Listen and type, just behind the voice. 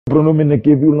pronomene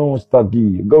che non sta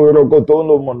chi, govero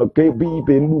cotono mono che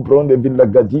bipe lu pronde villa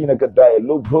gagina che dai,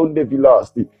 lu pronde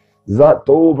vilasti,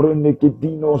 zato prende che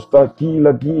ti non sta chi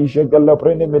la disce che la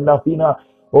prende menafina,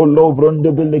 o lo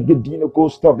pronde belle gadine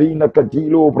costa vina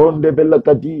catilo, pronde bella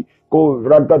cati, co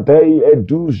ragatei e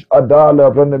dus adala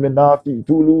prende menafi,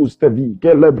 tu lu stavi,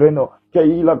 che le preno, che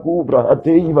la cubra, a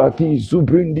te iva chi su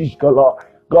prindiscala,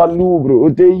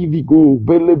 Calubro, Teivico,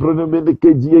 belle pronomene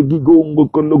che dia gigongo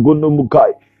con lo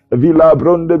gonomukai. Villa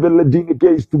bronde belle dine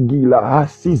che stugila,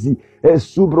 assisi, e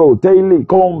subro, tele,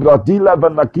 compra, tila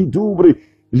vanakitubri,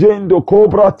 gendo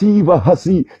cooperativa,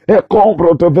 assi, e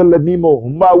compro te velle nimo,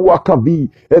 ma wakavi,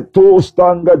 e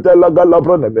tostanga della galla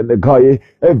pronomene kai,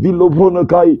 e villo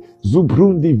pronokai,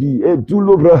 zuprundivi, e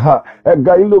tulubra, e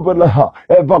gailo bella,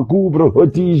 e vacubro, e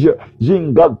tija,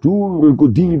 gingaturu,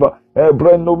 gudiva, e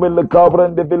prendo mele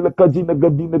caprende vele cagine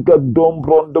gadine gadom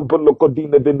pronto per lo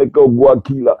codine vene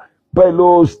guachila.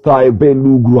 Bello stai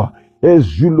belugua. E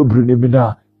giullo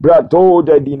brunemina. Brato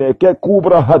dadine che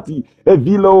cubra hati. E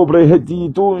vilo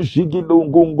breheti tun shigilo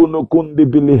gunguno kunde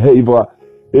bili heiva.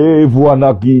 E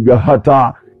vuana giga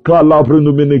hata. Kala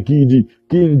brunemine kiji.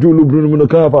 Kin giullo brunemina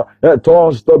cava. E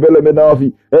tosta belle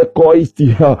menavi. E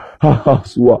coisti ha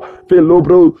sua. Fello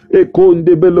bro. E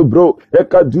conde bello bro. E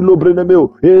cagiulo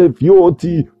brenemeo. E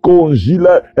fioti.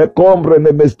 Congila. E compre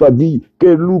ne mestadi.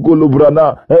 Che lugo lo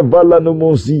brana. E valla no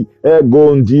monsi. E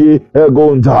gondie. E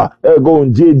gonda. E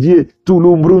gondie.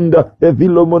 Tulumbrunda. E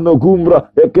filo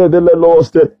monocumbra. E che delle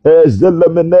loste. E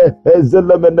zellemene. E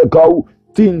zellemene cau.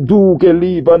 Tindu che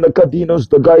lì vanno catino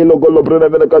sto gailo con lo prende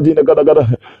mena cadina cada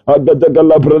agada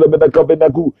galla prende mena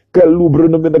cabenaku che lubro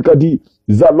no mena cadi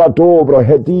zalatobra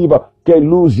hetiva che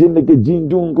lusin che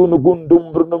jindun kun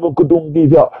gundum bruno kudungi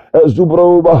via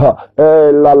zubroba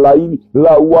la lai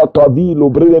la wakavilo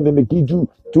prende mena kiju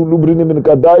tu lubrine mena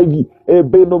kadaivi e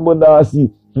beno monasi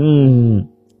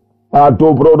a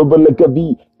dobro belle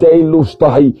cavi te lo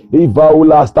stai e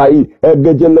vaula stai e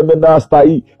gejele mena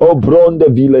stai o bronde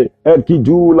vile e chi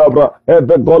giù labra e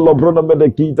begollo brono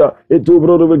mene kita e tu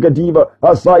brono vegativa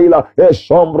asaila e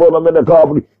sombro na mene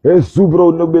cabri e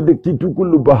subro no mene kitu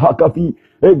kullu bahakafi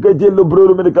e gejele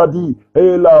brono mene kadi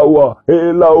e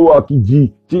lawa ki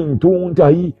ji tintun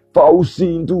tai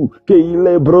fausintu che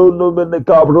il brono mene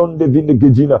cabron de vine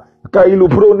gejina kailu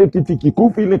brone kitiki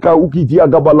kufi le kauki dia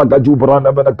gabala gaju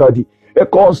brana mene kadi e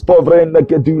costo vrenne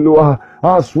che tu lo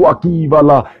a sua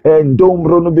kivala e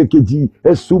ndombro no bekedi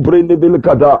e suprende bel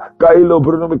kada kailo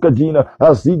bruno bekadina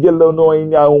a sigelo no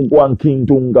ina un quan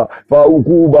kintunga fa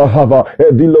ukuba hava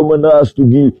e dillo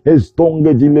manastugi e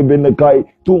stonge di le benekai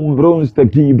tum bronste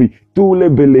kibi tu le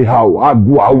belle hau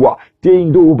aguawa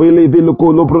tendo bele velo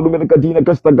colo bruno bekadina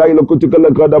casta gailo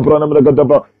kutikala kada brana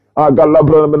bekadaba agalla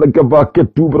brana menekava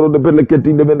ketu brona bele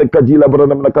ketinde menekajila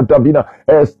brana menekatavina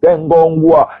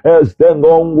estengongwa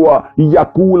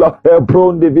yakula e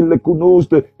pronde ville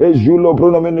kunuste e julo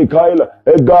brona menekaila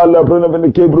e galla brona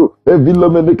menekebru e villo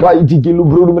menekai tikilu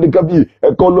brona menekavi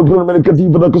e collo brona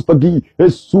menekativa da costati e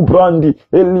suprandi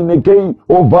e linekei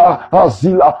ova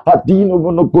asila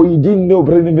atino no coidinno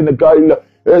brona menekaila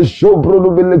e sopra lo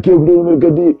belle che bruno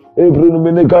che e bruno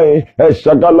menekai e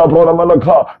shagala brona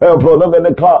manaka e brona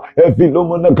meneka e filo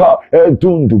manaka e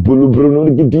tundu bulu bruno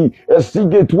che di e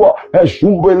sige tua e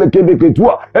shumbele che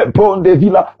tua e ponde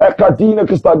vila e catina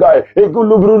che sta gai e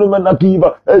quello bruno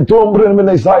menakiva e tombre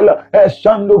menesaila e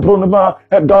shando bruno ma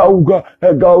e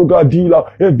gauga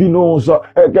dila e vinosa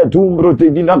e che tumbro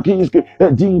te dinakiske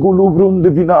e dingulu brunde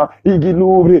vina i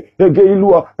gilubri e che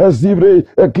ilua e sivre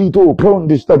e kito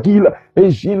pronde stakila e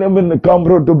shine men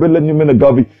cambro to belle ni men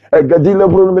gavi e gadila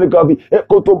bruno men gavi e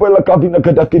koto bella kavina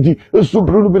kadakiji e su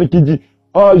bruno men kiji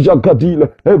aja kadila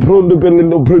e bruno belle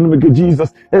no bruno men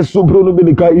Jesus e su bruno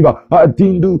men kaiva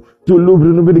atindu tu lo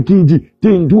bruno men kiji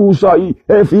tindu sai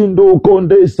e findo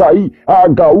konde sai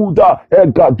agauda e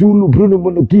gadulu bruno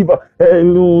men kiva e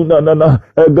luna nana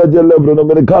e gadila bruno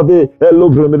men kavi e lo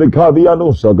bruno men kavi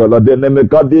ano sagala dene me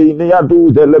kadi ne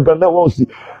adu delle benevosi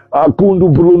akundu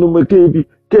bruno men kevi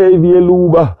Kevi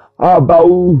eluba,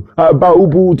 abau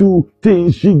butu, tin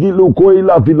shigilo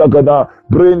koila vilagana,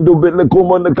 brendo belle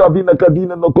comone cabina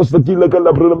cadina, no costatila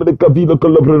calabra me cavina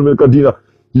calabra me cadina,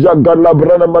 yagala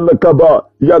brana manacaba,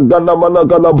 yagana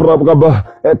manacala brababa,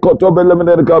 e cotobella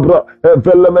mene cabra, e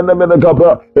fella mene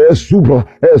cabra, e supra,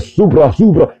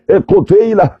 e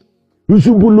coteila.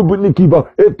 Usubulu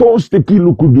benikiva, e toste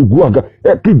kilo kuduguaga,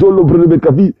 e kidolo brebe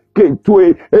kavi, che tu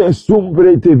e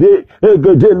sombre te ve e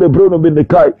gadele brono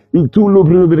benekai in tu lo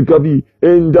brono benekavi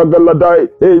e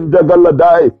jagaladai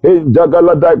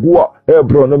kwa e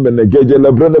brono benegege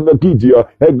la brono bekitia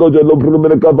e goje lo brono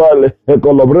benekavale e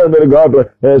con lo brono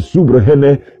benegavre e super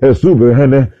hene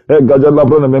e gaje la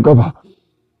brono benekava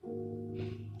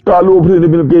Kalau brene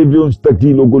mene ke vion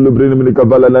staki logo le brene mene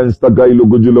kavala lan stakai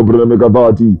logo jilo brene mene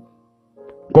kavati.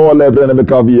 Ko le brene mene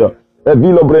kavia. E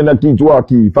vilo brene ki tu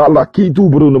aki. Fala ki tu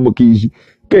bruno mo kisi.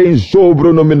 Ke so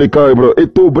bruno mene kai bro. E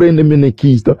to brene mene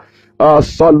kista. A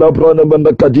sala brene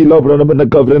mene kajila brene mene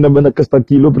kavrene mene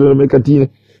kastaki lo brene mene katine.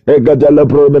 E gajala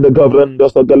brene mene kavrene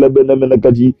dosta gale brene mene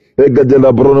kaji. E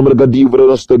gajala brene mene kadi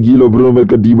brene staki lo brene mene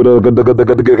kadi brene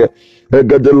kata.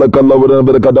 Gajala kala brene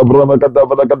mene kata brene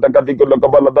kata kati ko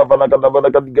kabala da bana kata bana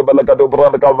kati ke bala kata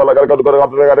brene kabala kata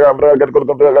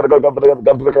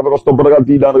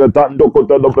tando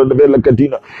kota do brene bela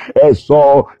katina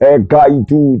eso kai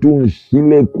tu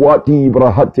sile kwati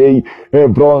brahate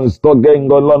bron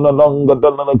stogengo lana nanga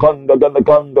dana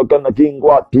kanda kana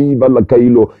kingwati bala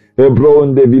kailo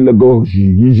bron de villa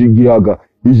goji yijigiaga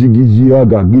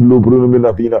gilo brene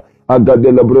mena fina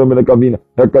Agadela bromena cabina,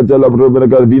 Ecatela bromena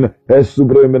cabina,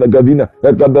 Esubromena cabina,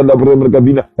 Ecadela bromena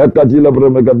cabina, Ecatila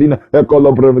bromena cabina,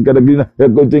 Ecola bromena cabina,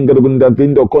 Ecotinga gunda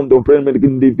findo, Condo bromena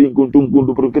kindi fingun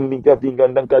tungundu broken katinga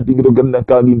and katinga ganda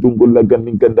kagin tungula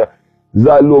ganikanda.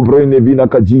 Zalo brene vina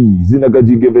kaji,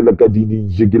 Zinagaji gevela kadini,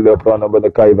 Jigila prana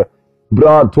banakaiva.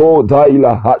 Brato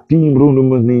taila hatim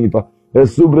runumunifa. E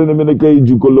subrene mene kei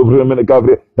jukolo bremene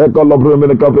kavre e kolla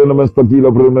bremene kavre na mastokila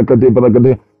bremene kate para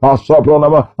kate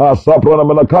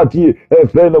asapronama na kati e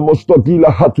frena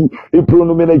mostokila hatu e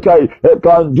prono mene kai e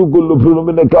kan jukolo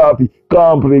bremene kafi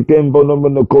kampre kembo no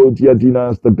mene koti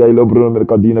atina sta kai lo bremene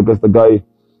kadina kasta kai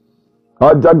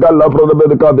Ajagala brono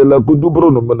mene kade la kudu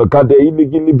brono mene kade ili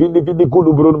vini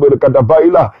kudu brono mene kada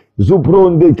baila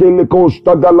Zupronde kele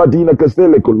costa galadina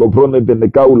castele con lo prone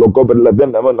bene caulo cover la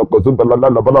bene mano cosupa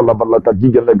la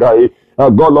cagiga negai a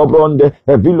golo bronde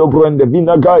e vilo bronde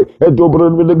vina gai e to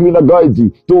bronde vina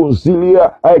gaiti tu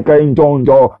silia e cain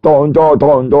tonjo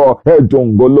e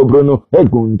tongolo brono e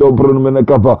conto brono mene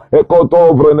capa e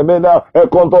conto brono mena e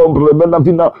conto brono mena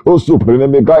fina o supreme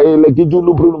me gai le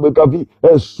giulu brono me cavi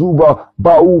e suba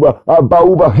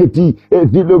bauba heti e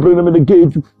vilo brono mene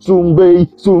gate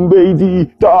sumbei di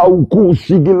tau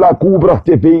kushigila kubra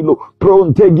tefelo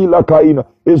prontegila kaina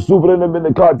e sovrene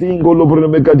mene kati ingolo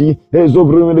brene kadi e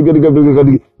sovrene mene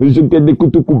kadi jete de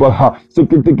kutukubaha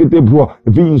sekete bua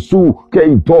vinsu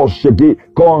ke toshe ke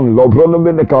con lo brene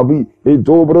mene kabi e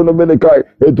to brene mene kai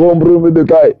e to brene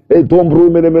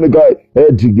mene kai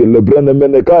e jigele brene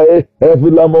mene kai e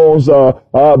filamosa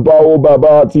a bao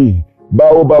babati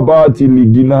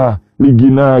ligina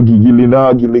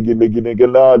gigilina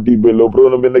gigina di bello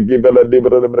brono mene gibela di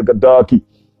brono mene kadaki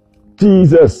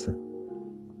Jesus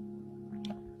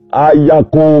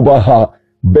ayakobaha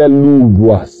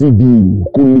belugwa sibiu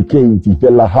kulikenti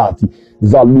felahati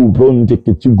zalu bronte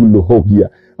ke chigulo hogia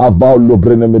avalo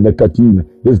brene mene katina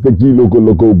este gilo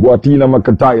gologo guatina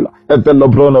makataila e fello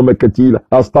brono mekatila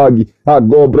astagi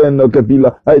ago breno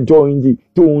kapila ai joindi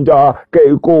tunja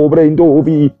che cobre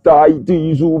indovi tai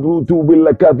ti subru tu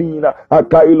bella cabina a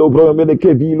cailo brono mene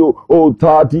kevilo o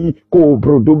tati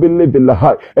copro tu belle bella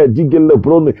hai e digelle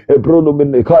brono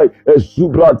mene kai e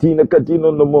subratina katina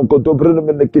no monco to brono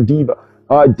mene kediva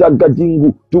a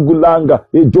jagatingu tugulanga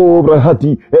e dobra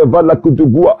hati e vala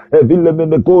kutugua e ville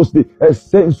mene costi e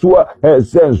sensua e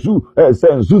sensu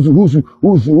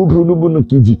usu bruno mene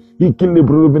kiji ikille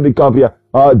bruno mene capria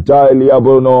a jaili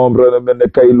abono brono mene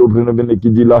kailo bruno mene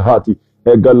kiji la hati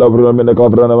e galla bruno mene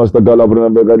capra na masta galla bruno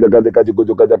mene kaji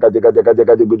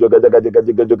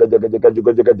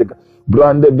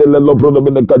brande delle lo bruno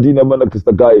mene kadina mene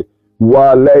kistagai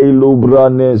Walei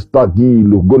lubrane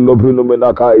stagilo, gollo bruno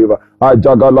mena caiva,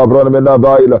 ajaga la brona mena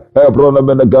baila, e brona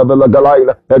mena gavela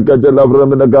galaila, e che la brona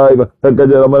mena gaiva, e che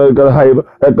la mena gaiva,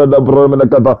 e che la brona mena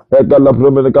cava, e che la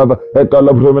brona mena cava, e che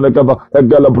la brona mena cava, e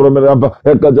che la brona mena cava,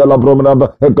 e che la brona mena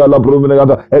cava, e che la brona mena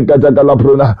cava, e che la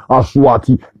brona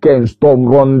aswati, ken storm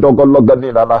rondo con la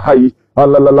ganina la hai.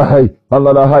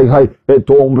 Allah hai e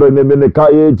tombre ne mene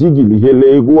kai jigili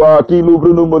hele gua kilu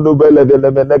bruno mono bele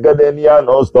delle mene gadenia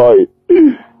no stai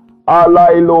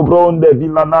alai lo bronde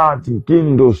villanati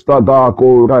kindo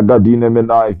stadako ragadine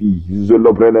menaifi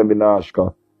zelo prene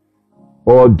minashka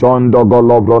o John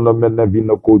dogolo brono mene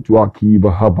vino kotu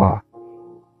akiba haba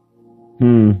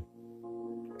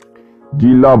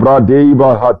Gila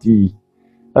bradeiba hati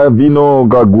e vino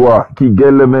gagua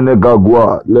kigele mene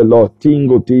gagua lelo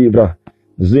tingo tibra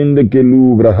Zinde ke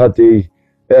lubra hate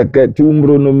e ke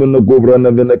tumbro no meno gobra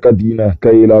na vena kadina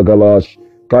kaila galash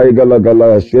Kai gala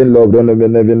gala shen lo brana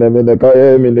mene vina mene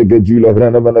kai mene ke jula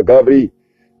brana mene kabri.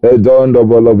 E donda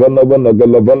bala vana vana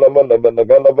gala vana vana vana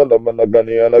gala vana vana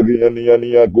gani ana gani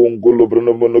ani ya kungulo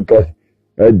brana mene kai.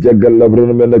 E jagala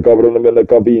brana mene kabrana mene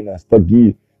kabina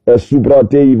stagi. E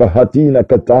subrate iva hatina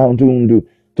katantundu.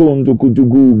 Tundu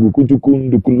kutugugu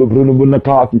kutukundu kulo brana mene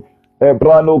kafi. E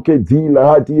brano ke dila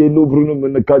hati e lo brana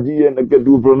mene kaji e ne ke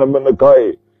du brana mene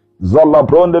kai. Zalla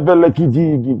pronde vele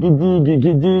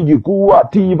kijigi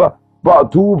kuativa va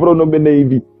tu prono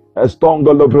menevi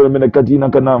estonga lo premene katina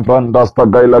kana franda sta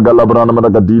gaila gala brana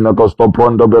mena katina costo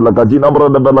pronda bella katina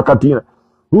branda bella katina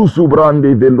usu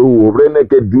brandi velu rene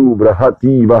che dubra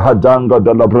hativa hajanga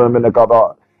della premene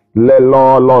kava le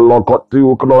lo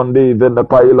kotu klonde vena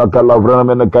kaila kala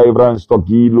premene kai bran sto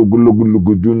kilo gulu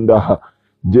gudunda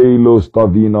Jelo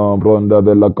stavina bronda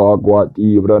bella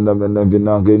kakwati branda mena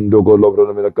vina gendo golo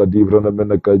branda mena kadi branda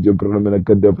mena kajo branda mena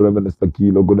kade branda mena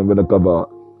stakilo gona mena kaba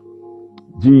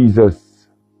Jesus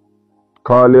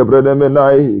kale branda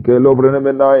menai kelo branda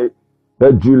menai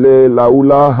ejule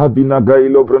laula habina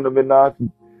gailo branda mena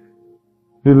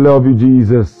we love you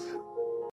Jesus